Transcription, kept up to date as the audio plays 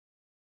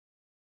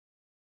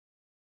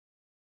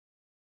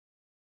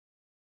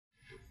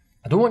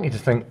I don't want you to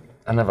think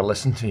I never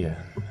listened to you.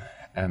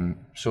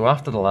 So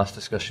after the last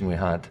discussion we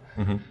had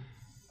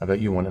about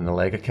you wanting the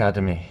Legg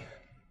Academy,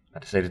 I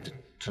decided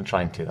to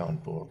try and take that on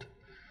board.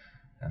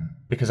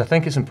 Because I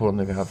think it's important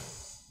that we have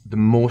the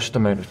most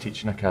amount of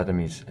teaching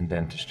academies in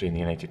dentistry in the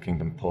United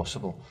Kingdom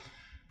possible.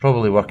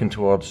 Probably working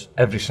towards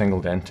every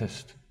single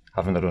dentist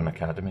having their own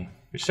academy,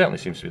 which certainly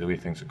seems to be the way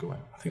things are going.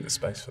 I think there's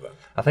space for that.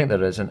 I think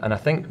there is, and I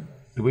think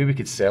the way we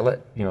could sell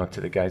it,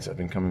 to the guys that have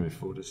been coming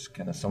before is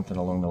kind of something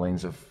along the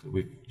lines of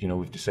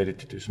we've decided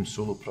to do some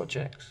solo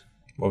projects.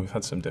 Well, we've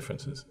had some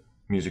differences.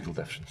 Musical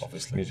differences.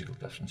 Obviously. Musical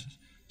differences.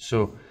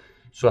 So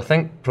I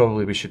think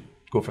probably we should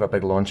go for a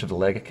big launch of the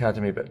Legg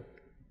Academy, but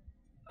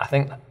I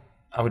think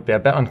I would be a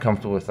bit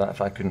uncomfortable with that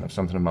if I couldn't have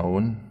something of my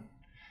own.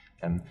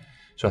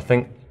 So I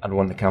think I'd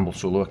want the Campbell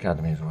Solo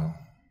Academy as well.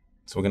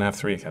 So we're going to have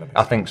 3 academies?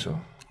 I think so.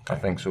 Okay. I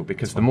think so,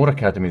 because the more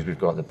academies we've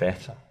got, the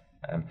better.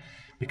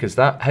 Because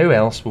how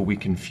else will we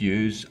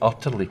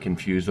utterly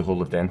confuse the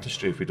whole of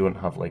dentistry if we don't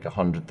have like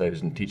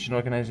 100,000 teaching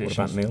organisations?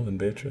 What about Neil and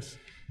Beatrice?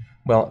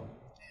 Well,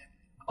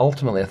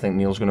 ultimately I think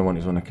Neil's going to want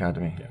his own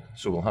academy,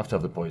 so we'll have to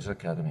have the boys'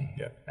 academy.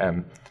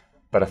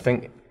 But I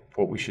think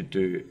what we should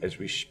do is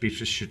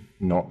Beatrice should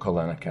not call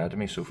it an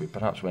academy, so if we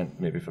perhaps went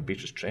maybe for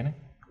Beatrice training,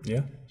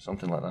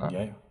 something like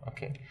that.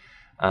 Okay.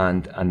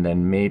 And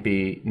then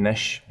maybe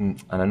Nish,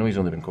 and I know he's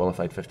only been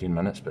qualified 15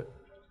 minutes, but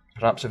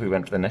perhaps if we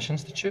went for the Nish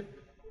Institute.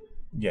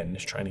 Yeah,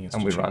 Nish Training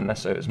Institute. And we ran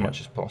this out as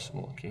much as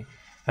possible, okay?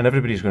 And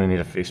everybody's going to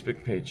need a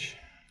Facebook page.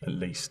 At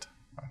least.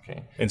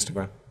 Okay.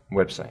 Instagram.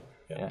 Website.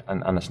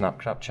 And a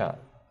Snapchat chat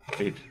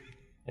feed.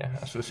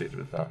 Associated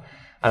with that.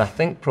 And I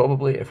think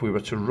probably if we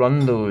were to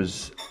run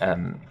those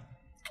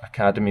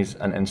academies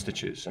and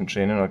institutes and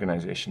training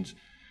organisations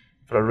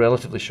for a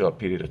relatively short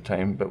period of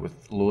time, but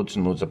with loads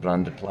and loads of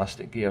branded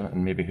plastic gear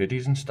and maybe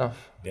hoodies and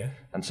stuff,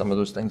 and some of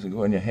those things that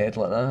go on your head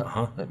like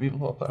that, that people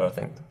pop out.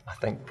 I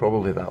think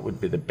probably that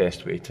would be the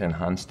best way to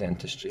enhance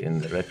dentistry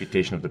and the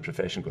reputation of the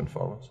profession going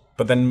forwards.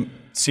 But then,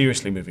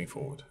 seriously moving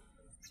forward,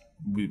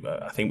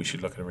 I think we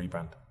should look at a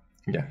rebrand.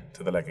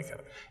 To the Legg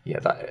Academy.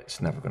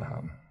 It's never going to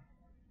happen.